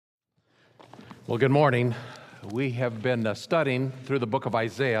Well, good morning. We have been studying through the book of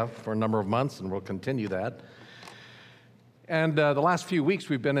Isaiah for a number of months, and we'll continue that. And the last few weeks,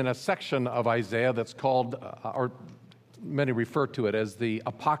 we've been in a section of Isaiah that's called, or many refer to it as the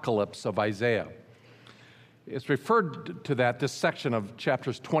Apocalypse of Isaiah. It's referred to that, this section of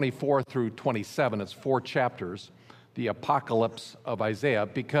chapters 24 through 27, it's 4 chapters, the Apocalypse of Isaiah,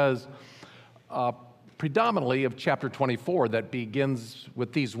 because predominantly of chapter 24 that begins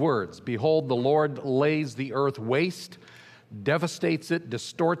with these words, "Behold, the Lord lays the earth waste, devastates it,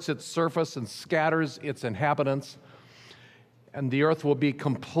 distorts its surface, and scatters its inhabitants, and the earth will be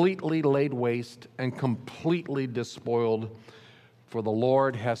completely laid waste and completely despoiled, for the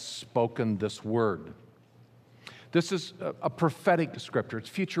Lord has spoken this word." This is a prophetic scripture. It's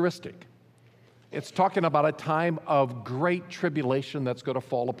futuristic. It's talking about a time of great tribulation that's going to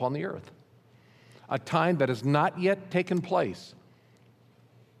fall upon the earth. A time that has not yet taken place.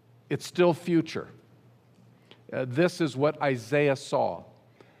 It's still future. This is what Isaiah saw.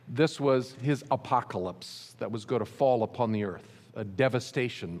 This was his apocalypse that was going to fall upon the earth, a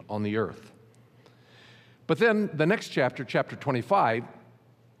devastation on the earth. But then the next chapter, chapter 25,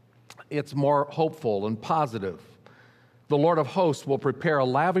 it's more hopeful and positive. The Lord of hosts will prepare a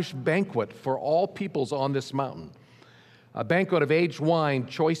lavish banquet for all peoples on this mountain. A banquet of aged wine,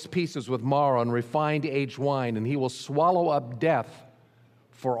 choice pieces with marrow and refined aged wine, and he will swallow up death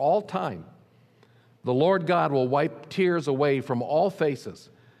for all time. The Lord God will wipe tears away from all faces,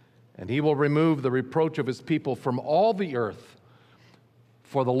 and he will remove the reproach of his people from all the earth,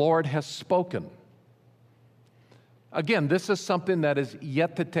 for the Lord has spoken. Again, this is something that is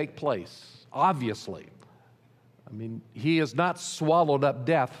yet to take place, obviously. I mean, he has not swallowed up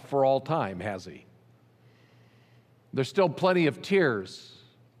death for all time, has he? There's still plenty of tears.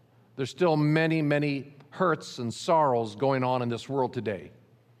 There's still many, many hurts and sorrows going on in this world today.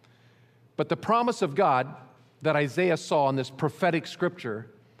 But the promise of God that Isaiah saw in this prophetic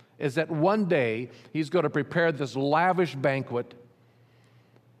scripture is that one day he's going to prepare this lavish banquet,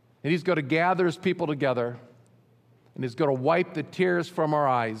 and he's going to gather his people together, and he's going to wipe the tears from our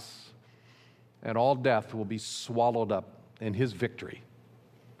eyes, and all death will be swallowed up in his victory.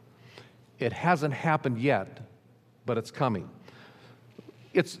 It hasn't happened yet, but it's coming.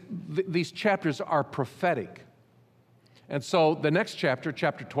 These chapters are prophetic. And so the next chapter,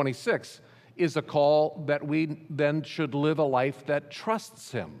 chapter 26, is a call that we then should live a life that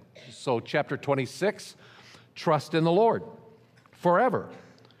trusts him. So chapter 26, trust in the Lord forever.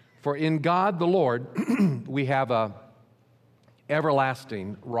 For in God the Lord we have a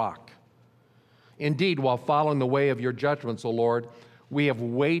everlasting rock. Indeed, while following the way of your judgments, O Lord, we have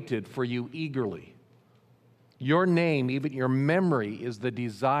waited for you eagerly. Your name, even your memory, is the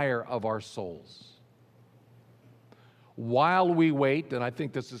desire of our souls. While we wait, and I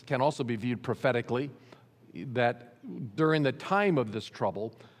think this can also be viewed prophetically, that during the time of this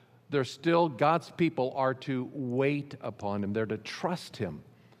trouble, there's still God's people are to wait upon him. They're to trust him,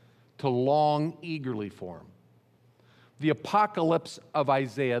 to long eagerly for him. The apocalypse of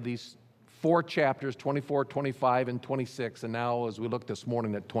Isaiah, these 4 chapters, 24, 25, and 26, and now as we look this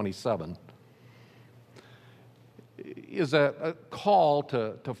morning at 27, is a call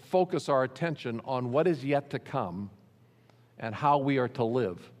to focus our attention on what is yet to come and how we are to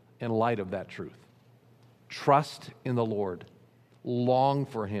live in light of that truth. Trust in the Lord, long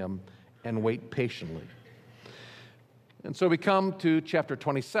for him, and wait patiently. And so we come to chapter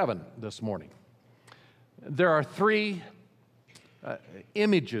 27 this morning. There are 3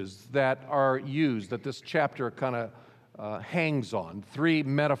 images that are used that this chapter kind of hangs on. 3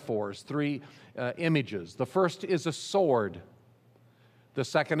 metaphors, 3 images. The first is a sword. The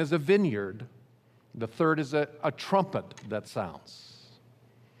second is a vineyard. The third is a trumpet that sounds.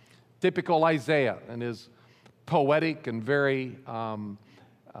 Typical Isaiah and his poetic and very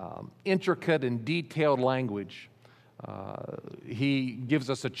intricate and detailed language. He gives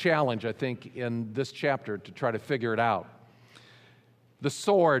us a challenge, I think, in this chapter to try to figure it out. The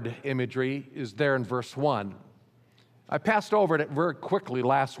sword imagery is there in verse 1. I passed over it very quickly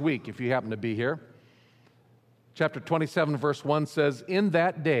last week, if you happen to be here. Chapter 27, verse 1 says, "In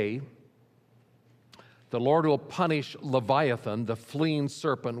that day, the Lord will punish Leviathan, the fleeing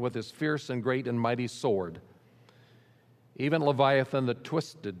serpent, with his fierce and great and mighty sword. Even Leviathan, the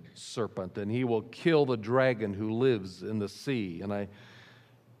twisted serpent, and he will kill the dragon who lives in the sea." And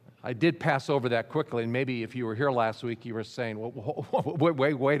I did pass over that quickly, and maybe if you were here last week, you were saying,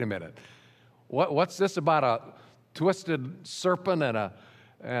 wait a minute. What's this about a twisted serpent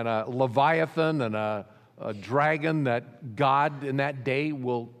and a Leviathan and a dragon that God in that day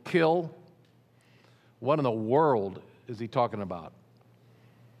will kill? What in the world is he talking about?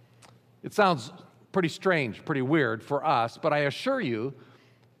 It sounds pretty strange, pretty weird for us, but I assure you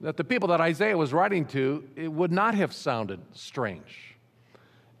that the people that Isaiah was writing to, it would not have sounded strange.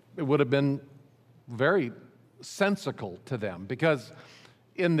 It would have been very sensical to them, because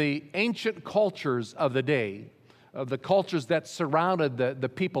in the ancient cultures of the day, of the cultures that surrounded the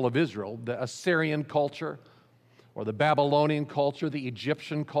people of Israel, the Assyrian culture or the Babylonian culture, the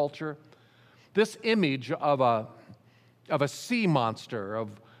Egyptian culture, this image of a sea monster,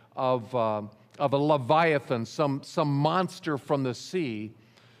 of a leviathan, some monster from the sea,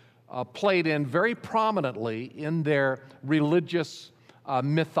 played in very prominently in their religious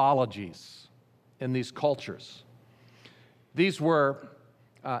mythologies in these cultures. These were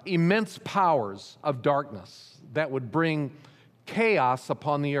immense powers of darkness that would bring chaos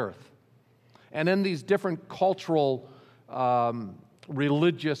upon the earth. And in these different cultural,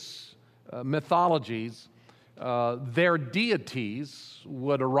 religious mythologies, their deities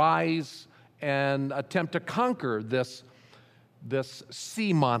would arise and attempt to conquer this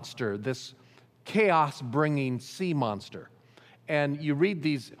sea monster, this chaos-bringing sea monster. And you read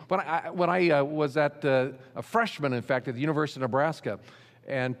these, when I was a freshman, in fact, at the University of Nebraska,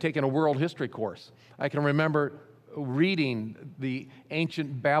 and taking a world history course, I can remember reading the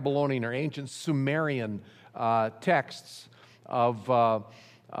ancient Babylonian or ancient Sumerian texts of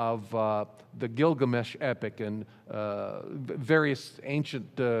the Gilgamesh epic and various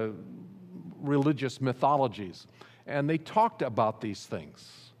ancient religious mythologies. And they talked about these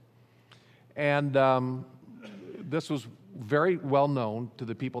things. And this was very well known to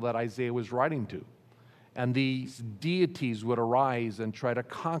the people that Isaiah was writing to. And these deities would arise and try to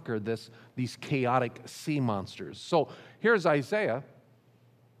conquer these chaotic sea monsters. So here's Isaiah,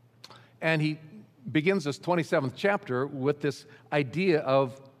 and he begins this 27th chapter with this idea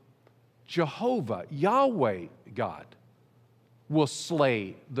of Jehovah, Yahweh God, will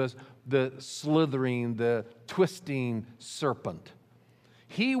slay the slithering, the twisting serpent.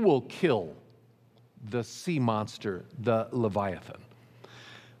 He will kill the sea monster, the Leviathan.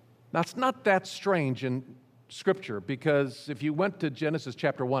 Now, it's not that strange in Scripture, because if you went to Genesis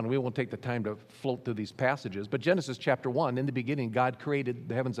chapter 1, we won't take the time to float through these passages, but Genesis chapter 1, in the beginning, God created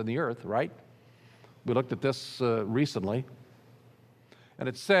the heavens and the earth, right? We looked at this recently. And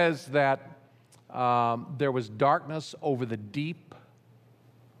it says that there was darkness over the deep.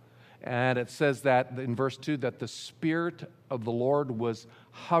 And it says that in verse 2 that the Spirit of the Lord was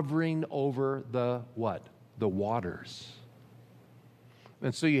hovering over the what? The waters.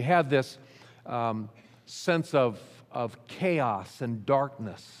 And so you have this sense of chaos and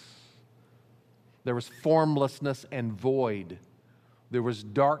darkness. There was formlessness and void. There was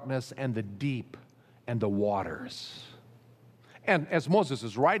darkness and the deep and the waters. And as Moses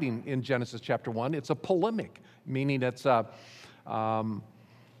is writing in Genesis chapter 1, it's a polemic, meaning it's a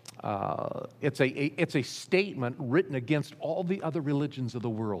statement written against all the other religions of the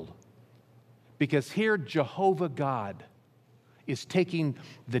world. Because here Jehovah God is taking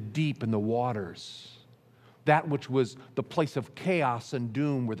the deep and the waters, that which was the place of chaos and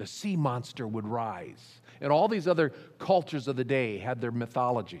doom where the sea monster would rise. And all these other cultures of the day had their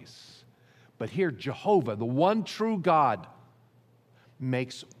mythologies. But here Jehovah, the one true God,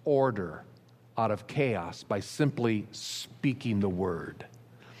 makes order out of chaos by simply speaking the word.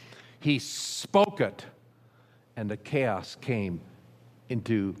 He spoke it, and the chaos came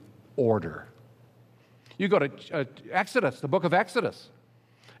into order. You go to Exodus, the book of Exodus,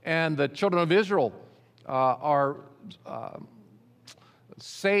 and the children of Israel are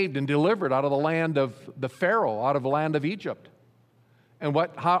saved and delivered out of the land of the Pharaoh, out of the land of Egypt. And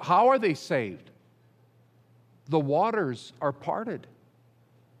how are they saved? The waters are parted.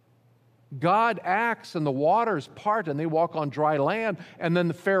 God acts and the waters part and they walk on dry land, and then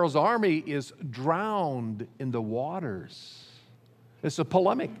the Pharaoh's army is drowned in the waters. It's a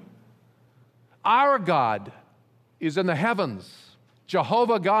polemic. Our God is in the heavens,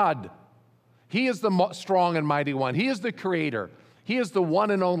 Jehovah God. He is the strong and mighty one. He is the creator. He is the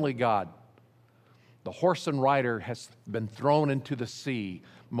one and only God. The horse and rider has been thrown into the sea,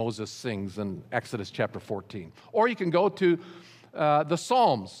 Moses sings in Exodus chapter 14. Or you can go to the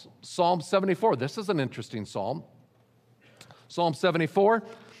Psalms, Psalm 74. This is an interesting psalm. Psalm 74,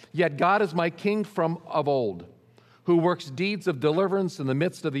 yet God is my king from of old, who works deeds of deliverance in the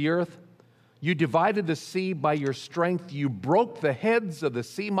midst of the earth. You divided the sea by your strength. You broke the heads of the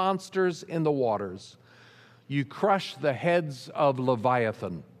sea monsters in the waters. You crushed the heads of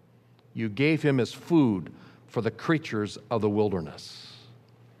Leviathan. You gave him as food for the creatures of the wilderness.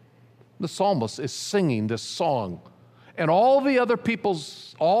 The psalmist is singing this song. And all the other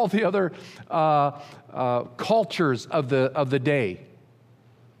peoples, all the other cultures of the day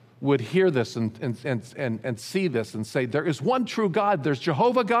would hear this and see this and say, there is one true God, there's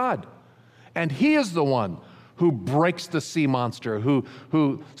Jehovah God, and He is the one who breaks the sea monster,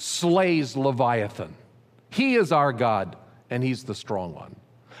 who slays Leviathan. He is our God, and He's the strong one.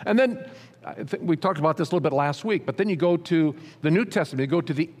 And then, I think we talked about this a little bit last week, but then you go to the New Testament, you go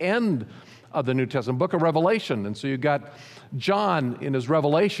to the end of the New Testament, book of Revelation, and so you've got John in his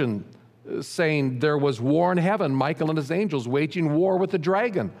Revelation saying there was war in heaven, Michael and his angels waging war with the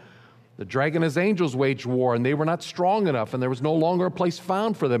dragon. The dragon and his angels waged war, and they were not strong enough, and there was no longer a place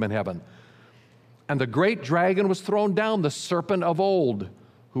found for them in heaven. And the great dragon was thrown down, the serpent of old,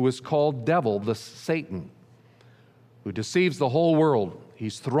 who is called devil, the Satan, who deceives the whole world.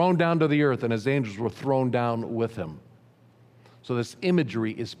 He's thrown down to the earth, and his angels were thrown down with him. So this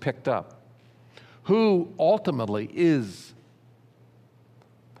imagery is picked up. Who ultimately is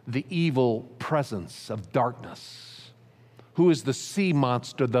the evil presence of darkness? Who is the sea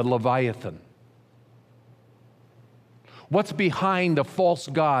monster, the Leviathan? What's behind the false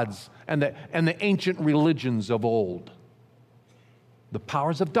gods and the ancient religions of old? The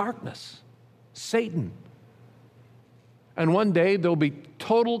powers of darkness, Satan. And one day there'll be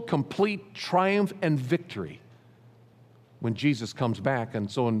total, complete triumph and victory when Jesus comes back.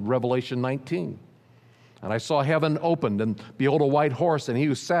 And so in Revelation 19, and I saw heaven opened, and behold, a white horse, and he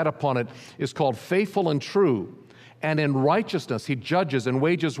who sat upon it is called Faithful and True. And in righteousness he judges and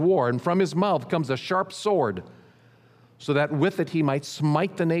wages war, and from his mouth comes a sharp sword, so that with it he might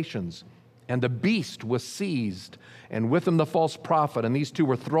smite the nations. And the beast was seized, and with him the false prophet, and these two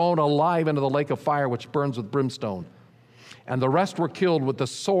were thrown alive into the lake of fire which burns with brimstone. And the rest were killed with the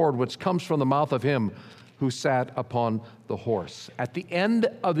sword which comes from the mouth of him who sat upon the horse. At the end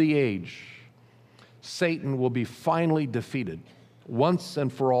of the age, Satan will be finally defeated once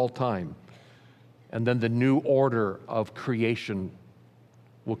and for all time. And then the new order of creation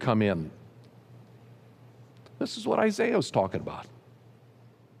will come in. This is what Isaiah was talking about.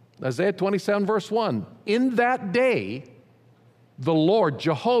 Isaiah 27, verse 1. In that day, the Lord,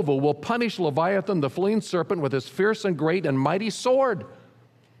 Jehovah, will punish Leviathan, the fleeing serpent, with his fierce and great and mighty sword.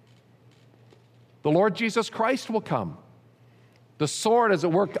 The Lord Jesus Christ will come. The sword, as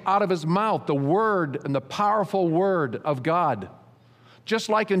it worked out of his mouth, the word and the powerful word of God. Just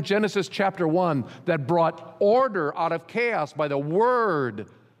like in Genesis chapter 1, that brought order out of chaos by the word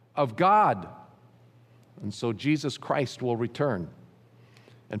of God. And so Jesus Christ will return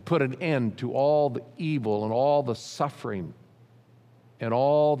and put an end to all the evil and all the suffering and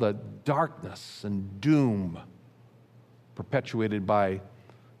all the darkness and doom perpetuated by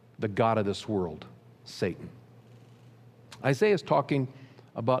the god of this world, Satan. Isaiah is talking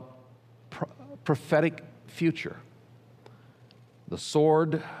about prophetic future. The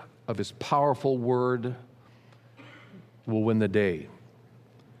sword of his powerful word will win the day.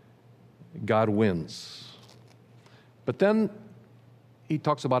 God wins. But then he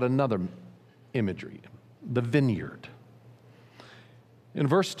talks about another imagery, the vineyard. In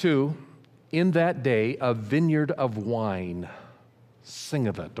verse 2, in that day, a vineyard of wine, sing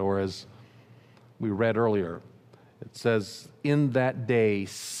of it. Or as we read earlier, it says, in that day,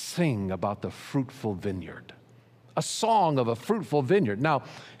 sing about the fruitful vineyard. A song of a fruitful vineyard. Now,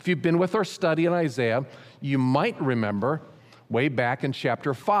 if you've been with our study in Isaiah, you might remember way back in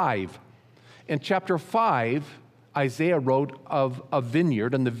chapter 5. In chapter 5, Isaiah wrote of a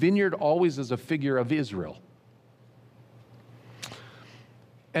vineyard, and the vineyard always is a figure of Israel.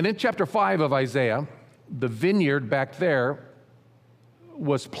 And in chapter 5 of Isaiah, the vineyard back there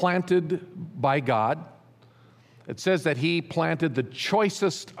was planted by God. It says that he planted the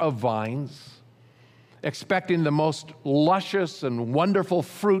choicest of vines, expecting the most luscious and wonderful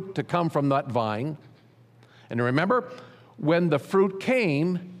fruit to come from that vine. And remember, when the fruit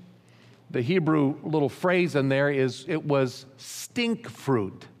came, the Hebrew little phrase in there is, it was stink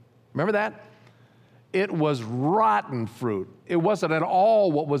fruit. Remember that? It was rotten fruit. It wasn't at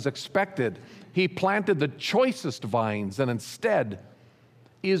all what was expected. He planted the choicest vines, and instead,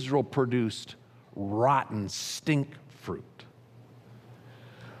 Israel produced rotten stink fruit.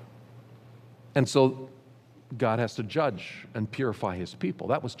 And so God has to judge and purify his people.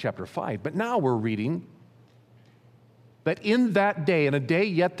 That was chapter 5. But now we're reading that in that day, in a day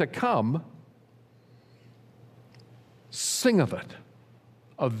yet to come, sing of it,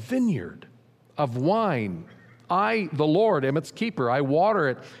 a vineyard of wine. I, the Lord, am its keeper. I water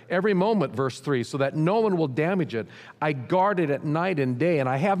it every moment, verse 3, so that no one will damage it. I guard it at night and day, and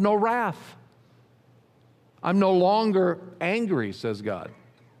I have no wrath. I'm no longer angry, says God.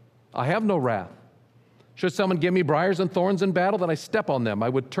 I have no wrath. Should someone give me briars and thorns in battle, then I step on them. I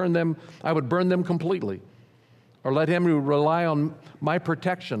would burn them completely. Or let him who rely on my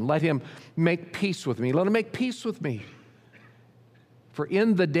protection, let him make peace with me. Let him make peace with me. For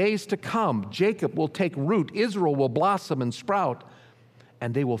in the days to come, Jacob will take root, Israel will blossom and sprout,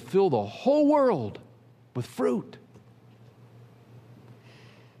 and they will fill the whole world with fruit.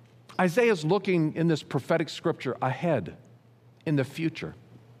 Isaiah is looking in this prophetic scripture ahead in the future.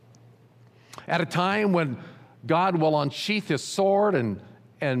 At a time when God will unsheath his sword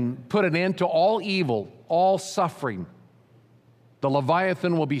and put an end to all evil, all suffering. The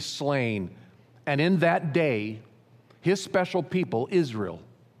Leviathan will be slain. And in that day, his special people, Israel,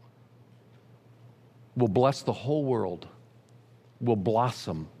 will bless the whole world, will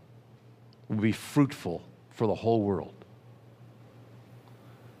blossom, will be fruitful for the whole world.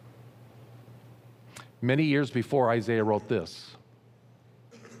 Many years before Isaiah wrote this,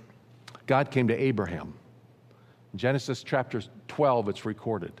 God came to Abraham. In Genesis chapter 12, it's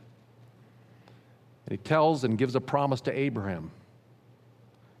recorded. And he tells and gives a promise to Abraham.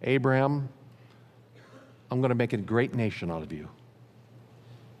 Abraham, I'm going to make a great nation out of you.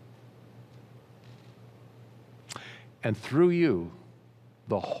 And through you,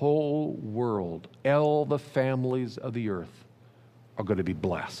 the whole world, all the families of the earth are going to be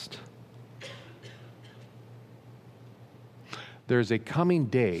blessed. There's a coming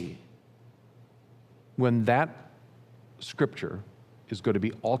day when that scripture is going to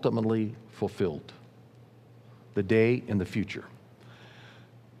be ultimately fulfilled. The day in the future.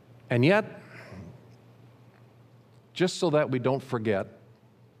 And yet, just so that we don't forget,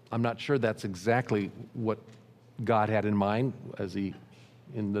 I'm not sure that's exactly what God had in mind as he,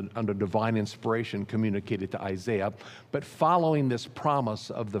 under divine inspiration, communicated to Isaiah. But following this promise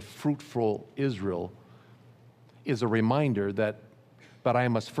of the fruitful Israel is a reminder that, but I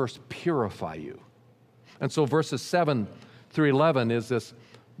must first purify you. And so verses 7 through 11 is this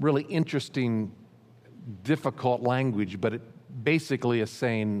really interesting, difficult language, but it basically is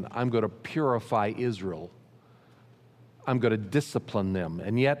saying, I'm going to purify Israel. I'm going to discipline them.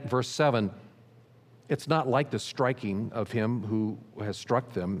 And yet, verse 7, it's not like the striking of him who has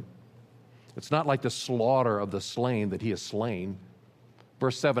struck them. It's not like the slaughter of the slain that he has slain.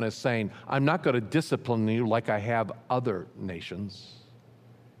 Verse 7 is saying, I'm not going to discipline you like I have other nations.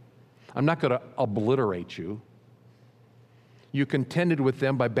 I'm not going to obliterate you. You contended with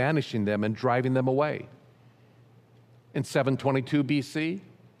them by banishing them and driving them away. In 722 BC,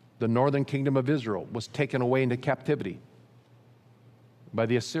 the northern kingdom of Israel was taken away into captivity by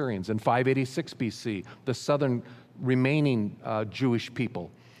the Assyrians. In 586 BC, the southern remaining Jewish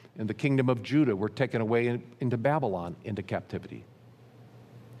people in the kingdom of Judah were taken away into Babylon into captivity.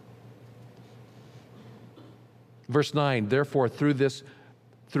 Verse 9, therefore through this,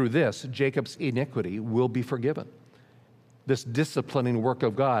 Jacob's iniquity will be forgiven. This disciplining work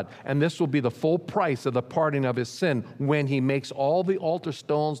of God. And this will be the full price of the parting of his sin when he makes all the altar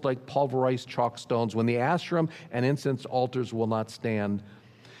stones like pulverized chalk stones, when the Asherim and incense altars will not stand.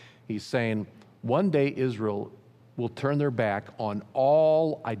 He's saying, one day Israel will turn their back on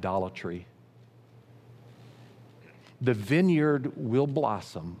all idolatry. The vineyard will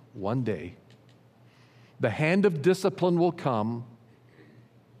blossom one day. The hand of discipline will come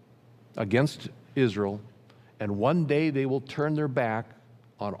against Israel, and one day they will turn their back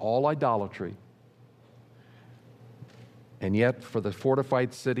on all idolatry. And yet, for the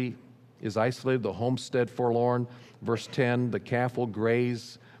fortified city is isolated, the homestead forlorn. Verse 10, the calf will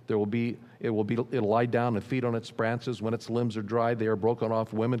graze. It'll lie down and feed on its branches. When its limbs are dry, they are broken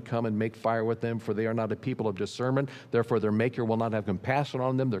off. Women come and make fire with them, for they are not a people of discernment. Therefore, their maker will not have compassion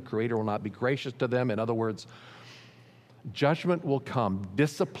on them. Their creator will not be gracious to them. In other words, judgment will come.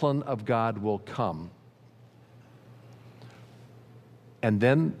 Discipline of God will come. And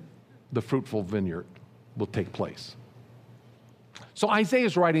then the fruitful vineyard will take place. So Isaiah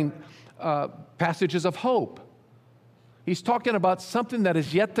is writing passages of hope. He's talking about something that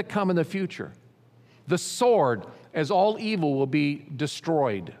is yet to come in the future. The sword, as all evil, will be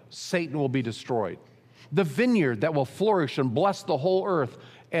destroyed. Satan will be destroyed. The vineyard that will flourish and bless the whole earth,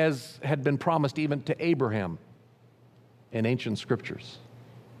 as had been promised even to Abraham in ancient scriptures.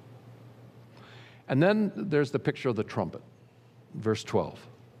 And then there's the picture of the trumpet. Verse 12.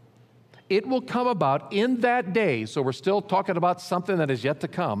 It will come about in that day, so we're still talking about something that is yet to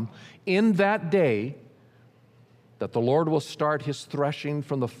come, in that day that the Lord will start his threshing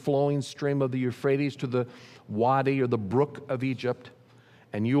from the flowing stream of the Euphrates to the wadi or the brook of Egypt,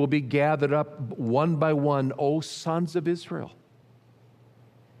 and you will be gathered up one by one, O sons of Israel.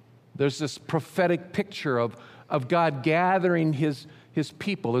 There's this prophetic picture of God gathering his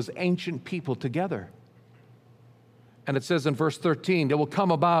people, his ancient people together. And it says in verse 13, it will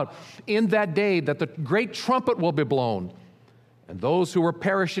come about in that day that the great trumpet will be blown, and those who were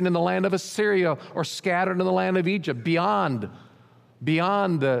perishing in the land of Assyria or scattered in the land of Egypt, beyond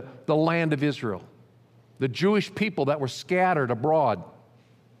the land of Israel, the Jewish people that were scattered abroad,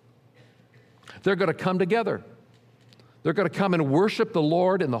 they're going to come together. They're going to come and worship the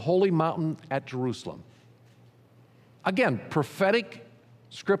Lord in the holy mountain at Jerusalem. Again, prophetic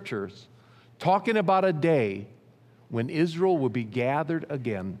scriptures talking about a day when Israel will be gathered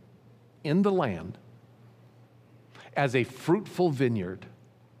again in the land as a fruitful vineyard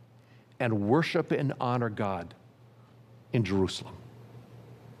and worship and honor God in Jerusalem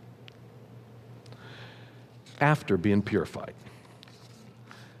after being purified.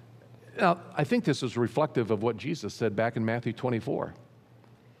 Now, I think this is reflective of what Jesus said back in Matthew 24.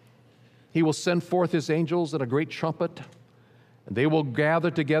 He will send forth his angels at a great trumpet, and they will gather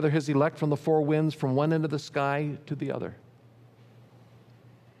together his elect from the four winds, from one end of the sky to the other.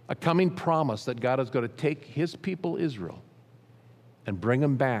 A coming promise that God is going to take his people Israel and bring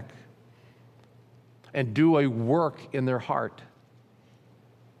them back and do a work in their heart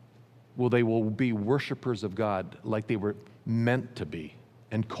where they will be worshipers of God like they were meant to be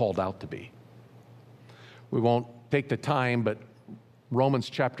and called out to be. We won't take the time, but Romans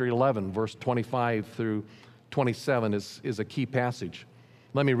chapter 11, verse 25 through 27 is a key passage.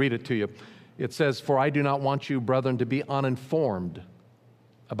 Let me read it to you. It says, "For I do not want you, brethren, to be uninformed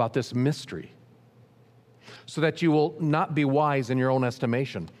about this mystery, so that you will not be wise in your own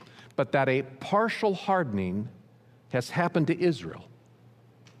estimation, but that a partial hardening has happened to Israel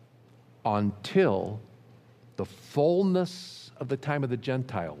until the fullness of the time of the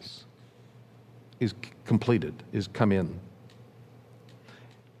Gentiles is completed, is come in.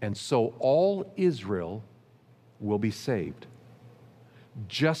 And so all Israel will be saved.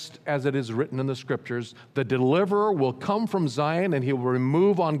 Just as it is written in the scriptures, the deliverer will come from Zion and he will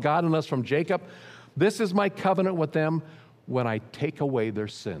remove ungodliness from Jacob. This is my covenant with them when I take away their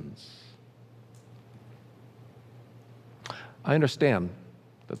sins." I understand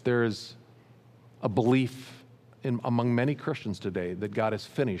that there is a belief among many Christians today that God is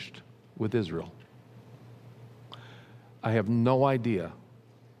finished with Israel. I have no idea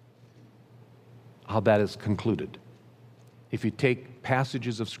how that is concluded. If you take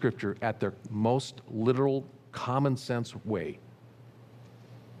passages of Scripture at their most literal, common sense way.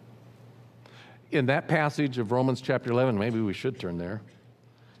 In that passage of Romans chapter 11, maybe we should turn there.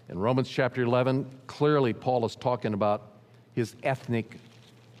 In Romans chapter 11, clearly Paul is talking about his ethnic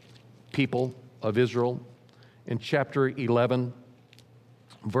people of Israel. In chapter 11,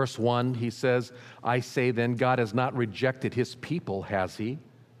 verse 1, he says, "I say then, God has not rejected his people, has he?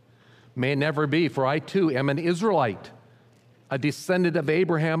 May it never be, for I too am an Israelite, a descendant of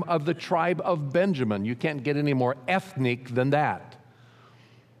Abraham of the tribe of Benjamin." You can't get any more ethnic than that.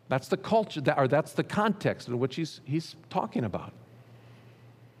 That's the culture, or that's the context in which he's talking about.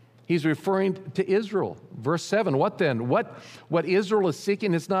 He's referring to Israel. Verse 7, what then? What Israel is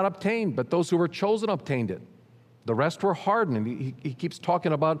seeking is not obtained, but those who were chosen obtained it. The rest were hardened. And he keeps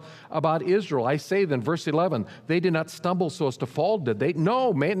talking about Israel. "I say then," verse 11, "they did not stumble so as to fall, did they?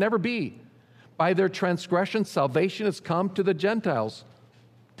 No, may it never be. By their transgression, salvation has come to the Gentiles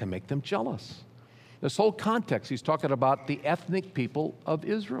to make them jealous." This whole context, he's talking about the ethnic people of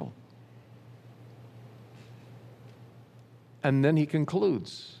Israel. And then he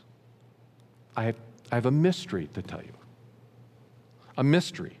concludes, I have a mystery to tell you. A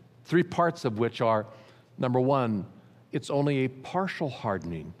mystery, 3 parts of which are, number 1, it's only a partial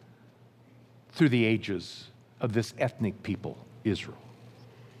hardening through the ages of this ethnic people, Israel.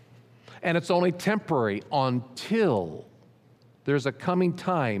 And it's only temporary until there's a coming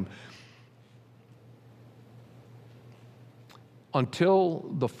time, until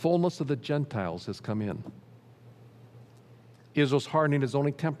the fullness of the Gentiles has come in. Israel's hardening is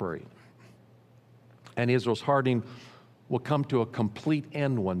only temporary. And Israel's hardening will come to a complete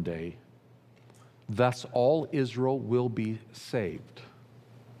end one day. Thus, all Israel will be saved.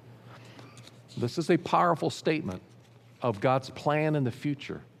 This is a powerful statement of God's plan in the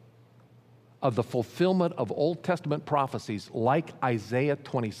future, of the fulfillment of Old Testament prophecies like Isaiah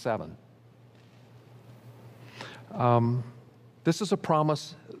 27. This is a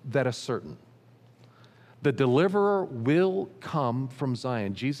promise that is certain. The deliverer will come from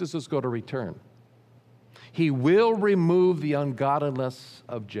Zion. Jesus is going to return. He will remove the ungodliness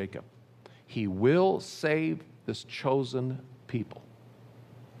of Jacob. He will save this chosen people.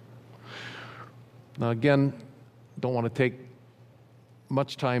 Now again, don't want to take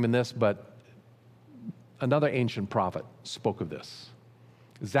much time in this, but another ancient prophet spoke of this.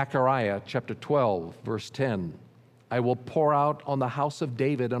 Zechariah chapter 12, verse 10 I will pour out on the house of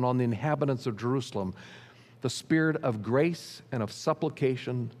David and on the inhabitants of Jerusalem the spirit of grace and of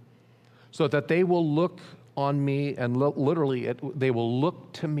supplication, so that they will look on me, and literally they will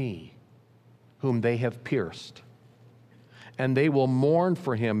look to me, whom they have pierced. And they will mourn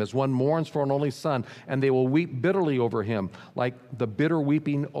for him as one mourns for an only son, and they will weep bitterly over him, like the bitter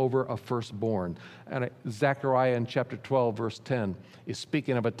weeping over a firstborn. And Zechariah in chapter 12, verse 10, is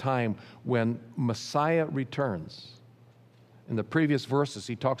speaking of a time when Messiah returns. In the previous verses,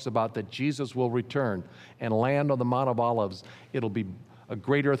 he talks about that Jesus will return and land on the Mount of Olives. It'll be a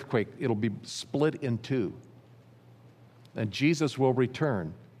great earthquake. It'll be split in two. And Jesus will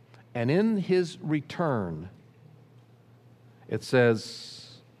return. And in his return, it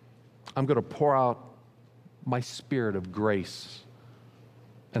says, I'm going to pour out my spirit of grace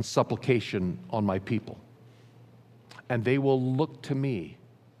and supplication on my people. And they will look to me,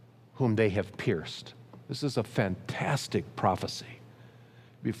 whom they have pierced. This is a fantastic prophecy.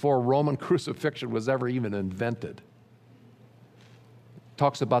 Before Roman crucifixion was ever even invented. It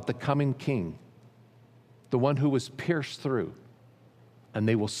talks about the coming king, the one who was pierced through, and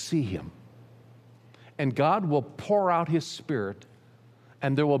they will see him. And God will pour out his spirit,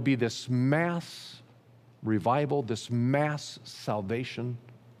 and there will be this mass revival, this mass salvation,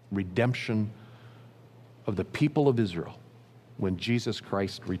 redemption of the people of Israel when Jesus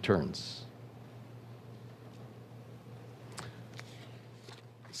Christ returns.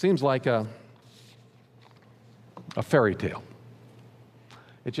 Seems like a fairy tale.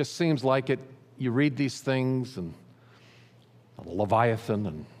 It just seems like it. You read these things, and Leviathan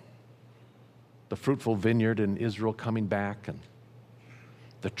and the fruitful vineyard in Israel coming back, and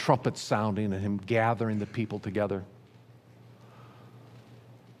the trumpet sounding and him gathering the people together.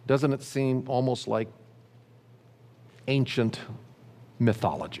 Doesn't it seem almost like ancient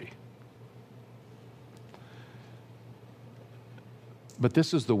mythology? But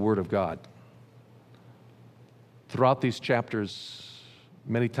this is the Word of God. Throughout these chapters,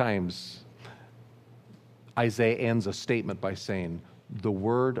 many times, Isaiah ends a statement by saying, the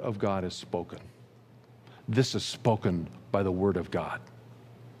Word of God is spoken. This is spoken by the Word of God.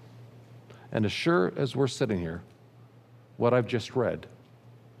 And as sure as we're sitting here, what I've just read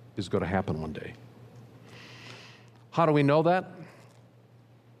is going to happen one day. How do we know that?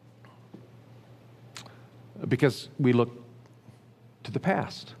 Because we look to the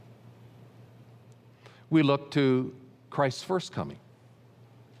past. We look to Christ's first coming.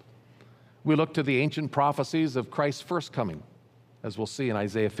 We look to the ancient prophecies of Christ's first coming, as we'll see in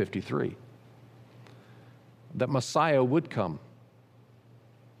Isaiah 53. That Messiah would come,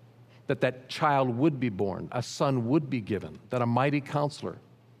 that child would be born, a son would be given, that a mighty counselor,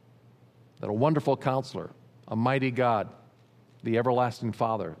 that a wonderful counselor, a mighty God, the everlasting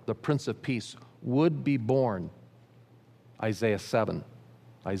Father, the Prince of Peace would be born. Isaiah 7,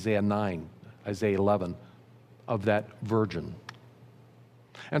 Isaiah 9, Isaiah 11, of that virgin.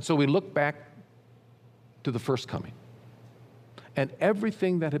 And so we look back to the first coming. And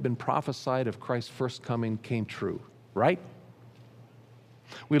everything that had been prophesied of Christ's first coming came true, right?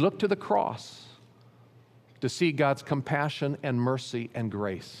 We look to the cross to see God's compassion and mercy and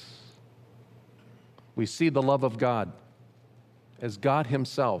grace. We see the love of God as God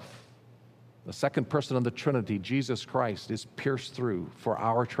himself, the second person of the Trinity, Jesus Christ, is pierced through for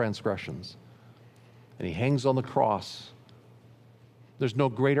our transgressions. And he hangs on the cross. There's no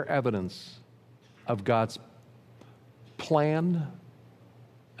greater evidence of God's plan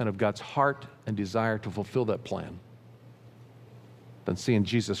and of God's heart and desire to fulfill that plan than seeing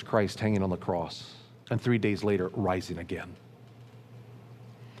Jesus Christ hanging on the cross and 3 days later rising again.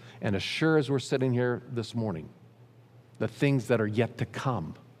 And as sure as we're sitting here this morning, the things that are yet to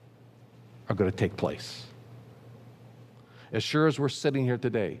come are going to take place. As sure as we're sitting here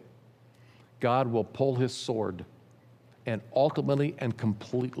today, God will pull his sword and ultimately and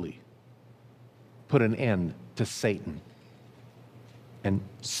completely put an end to Satan and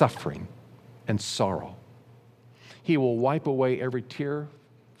suffering and sorrow. He will wipe away every tear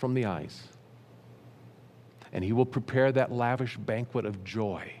from the eyes, and he will prepare that lavish banquet of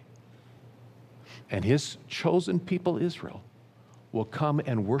joy. And his chosen people, Israel, will come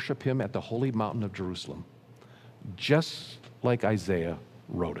and worship him at the holy mountain of Jerusalem, just like Isaiah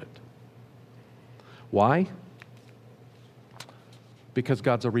wrote it. Why? Because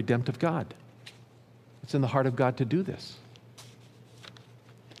God's a redemptive God. It's in the heart of God to do this.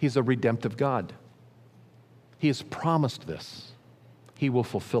 He's a redemptive God. He has promised this. He will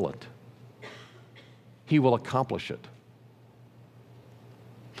fulfill it. He will accomplish it.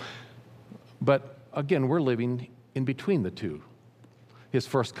 But again, we're living in between the two. His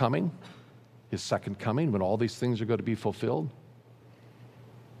first coming His second coming, when all these things are going to be fulfilled.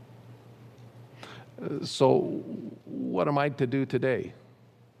 So what am I to do today?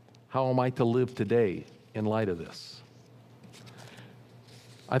 How am I to live today in light of this?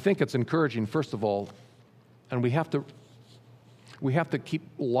 I think it's encouraging, first of all, and we have to keep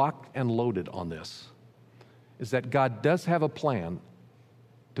locked and loaded on this, is that God does have a plan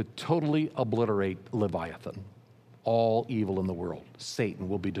to totally obliterate Leviathan, all evil in the world. Satan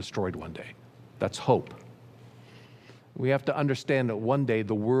will be destroyed one day. That's hope. We have to understand that one day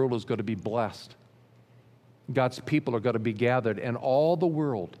the world is going to be blessed. God's people are going to be gathered, and all the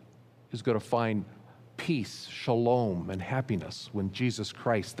world is going to find peace, shalom, and happiness when Jesus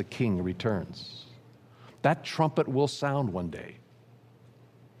Christ, the King, returns. That trumpet will sound one day.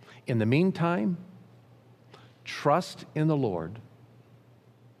 In the meantime, trust in the Lord.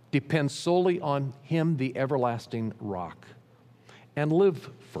 Depend solely on Him, the everlasting rock, and live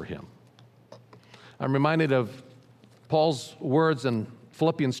for Him. I'm reminded of Paul's words in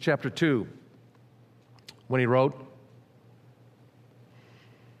Philippians chapter 2 when he wrote,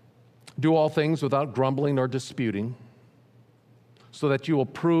 "Do all things without grumbling or disputing, so that you will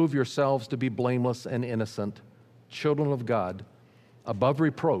prove yourselves to be blameless and innocent, children of God, above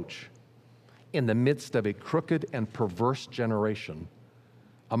reproach, in the midst of a crooked and perverse generation,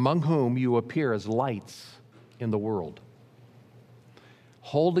 among whom you appear as lights in the world,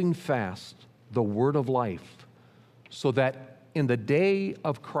 holding fast the word of life, so that in the day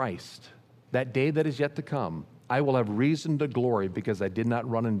of Christ, that day that is yet to come, I will have reason to glory because I did not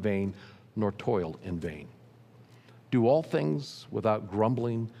run in vain nor toil in vain. Do all things without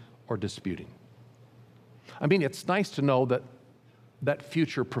grumbling or disputing." I mean, it's nice to know that that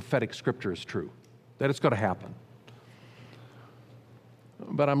future prophetic scripture is true, that it's going to happen.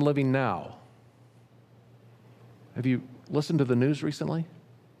 But I'm living now. Have you listened to the news recently?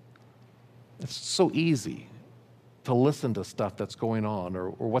 It's so easy to listen to stuff that's going on or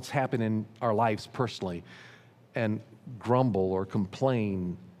what's happening in our lives personally and grumble or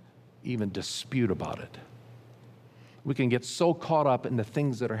complain, even dispute about it. We can get so caught up in the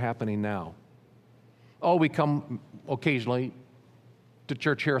things that are happening now. Oh, we come occasionally to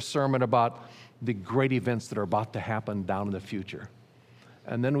church, hear a sermon about the great events that are about to happen down in the future.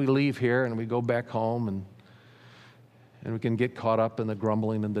 And then we leave here and we go back home and we can get caught up in the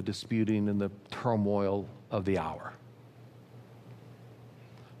grumbling and the disputing and the turmoil of the hour.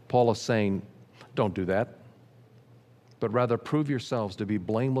 Paul is saying, don't do that, but rather prove yourselves to be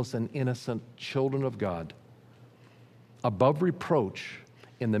blameless and innocent children of God, above reproach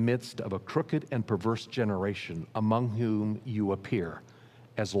in the midst of a crooked and perverse generation, among whom you appear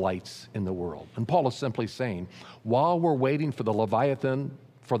as lights in the world. And Paul is simply saying, while we're waiting for the Leviathan,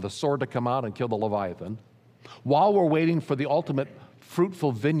 for the sword to come out and kill the Leviathan, while we're waiting for the ultimate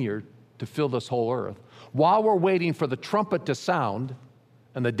fruitful vineyard to fill this whole earth, while we're waiting for the trumpet to sound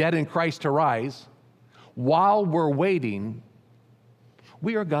and the dead in Christ to rise, while we're waiting,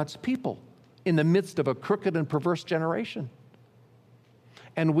 we are God's people in the midst of a crooked and perverse generation.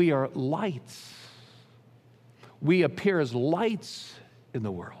 And we are lights. We appear as lights in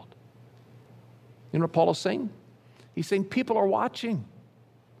the world. You know what Paul is saying? He's saying people are watching.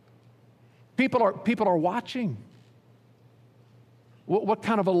 People are watching. What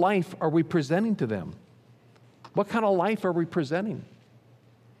kind of a life are we presenting to them? What kind of life are we presenting?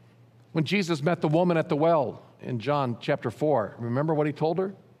 When Jesus met the woman at the well in John chapter 4, remember what he told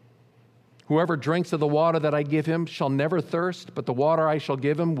her? Whoever drinks of the water that I give him shall never thirst, but the water I shall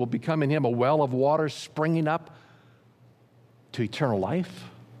give him will become in him a well of water springing up to eternal life.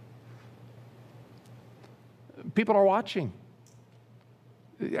 People are watching.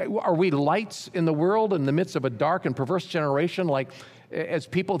 Are we lights in the world in the midst of a dark and perverse generation, like as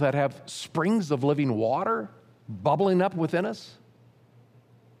people that have springs of living water bubbling up within us?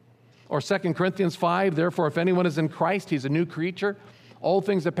 Or 2 Corinthians 5, therefore, if anyone is in Christ, he's a new creature. All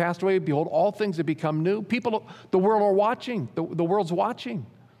things have passed away. Behold, all things have become new. People, the world are watching. The world's watching.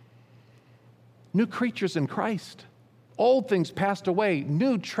 New creatures in Christ. Old things passed away.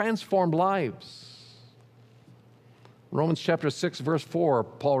 New transformed lives. Romans chapter 6, verse 4,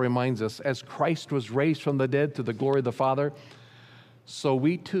 Paul reminds us, as Christ was raised from the dead to the glory of the Father, so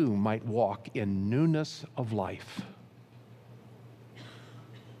we too might walk in newness of life.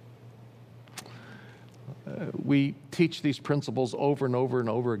 We teach these principles over and over and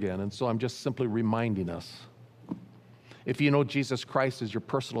over again, and so I'm just simply reminding us. If you know Jesus Christ as your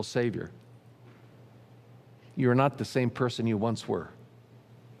personal Savior, you're not the same person you once were,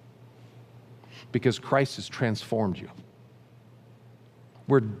 because Christ has transformed you.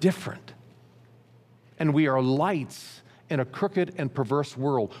 We're different, and we are lights in a crooked and perverse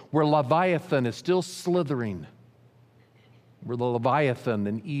world where Leviathan is still slithering, where the Leviathan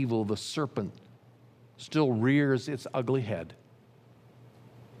and evil, the serpent, still rears its ugly head.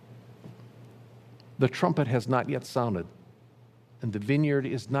 The trumpet has not yet sounded, and the vineyard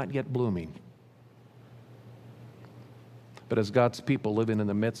is not yet blooming. But as God's people living in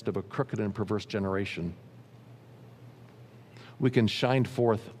the midst of a crooked and perverse generation, we can shine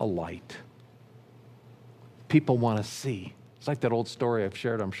forth a light. People want to see. It's like that old story I've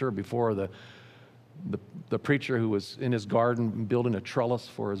shared, I'm sure, before, the preacher who was in his garden building a trellis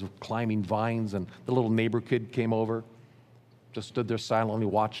for his climbing vines, and the little neighbor kid came over, just stood there silently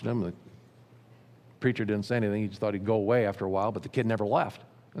watching him. The preacher didn't say anything. He just thought he'd go away after a while, but the kid never left.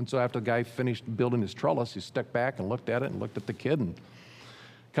 And so after the guy finished building his trellis, he stepped back and looked at it and looked at the kid and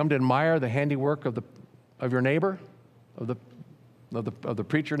come to admire the handiwork of your neighbor, of the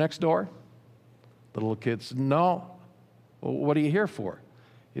preacher next door. The little kid said, "No, well, what are you here for?"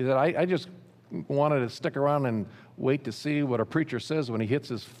 He said, I just wanted to stick around and wait to see what a preacher says when he hits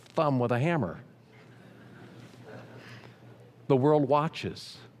his thumb with a hammer. The world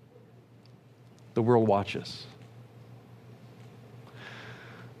watches. The world watches.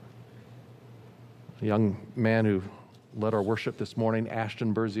 A young man who led our worship this morning,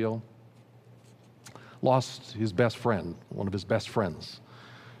 Ashton Berziel, lost his best friend, one of his best friends,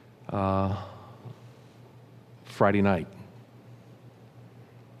 Friday night,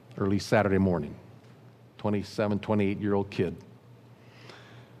 early Saturday morning, 27, 28-year-old kid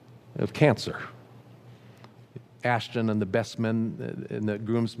of cancer. Ashton and the best men and the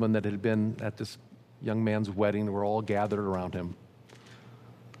groomsmen that had been at this young man's wedding were all gathered around him.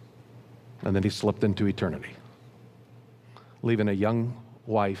 And then he slipped into eternity, leaving a young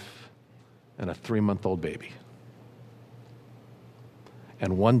wife and a 3-month-old baby.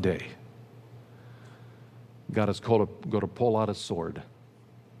 And one day, God is going to pull out his sword,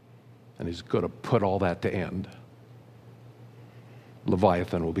 and he's going to put all that to end.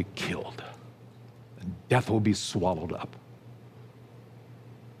 Leviathan will be killed, and death will be swallowed up.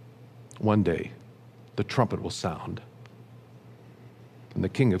 One day, the trumpet will sound, and the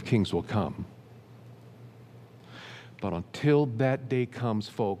King of Kings will come. But until that day comes,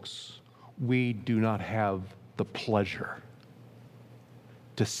 folks, we do not have the pleasure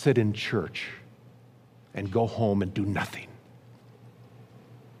to sit in church and go home and do nothing.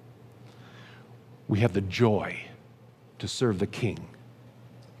 We have the joy to serve the King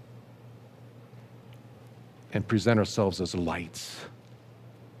and present ourselves as lights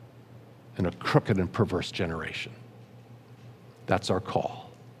in a crooked and perverse generation. That's our call.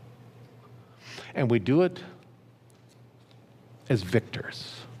 And we do it as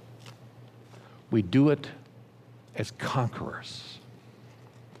victors. We do it as conquerors.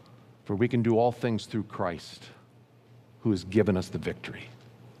 For we can do all things through Christ, who has given us the victory.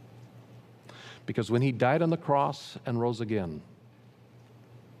 Because when he died on the cross and rose again,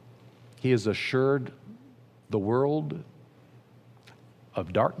 he has assured the world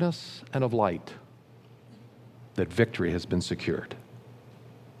of darkness and of light that victory has been secured.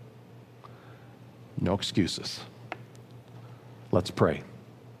 No excuses. Let's pray.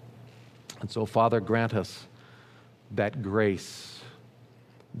 And so, Father, grant us that grace,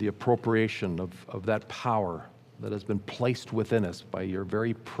 the appropriation of that power that has been placed within us by your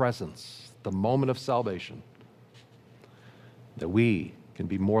very presence, the moment of salvation, that we can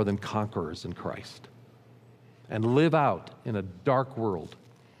be more than conquerors in Christ and live out in a dark world.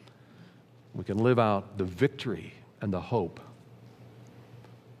 We can live out the victory and the hope,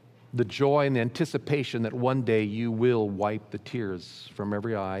 the joy and the anticipation that one day you will wipe the tears from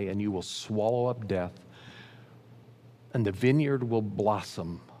every eye and you will swallow up death, and the vineyard will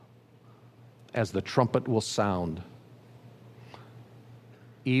blossom as the trumpet will sound.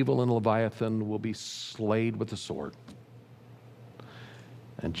 Evil and Leviathan will be slayed with the sword,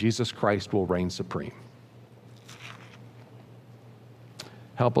 and Jesus Christ will reign supreme.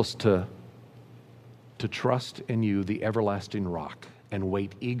 Help us to trust in you, the everlasting rock, and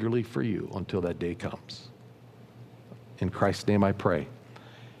wait eagerly for you until that day comes. In Christ's name I pray,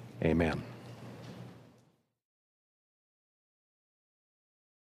 amen.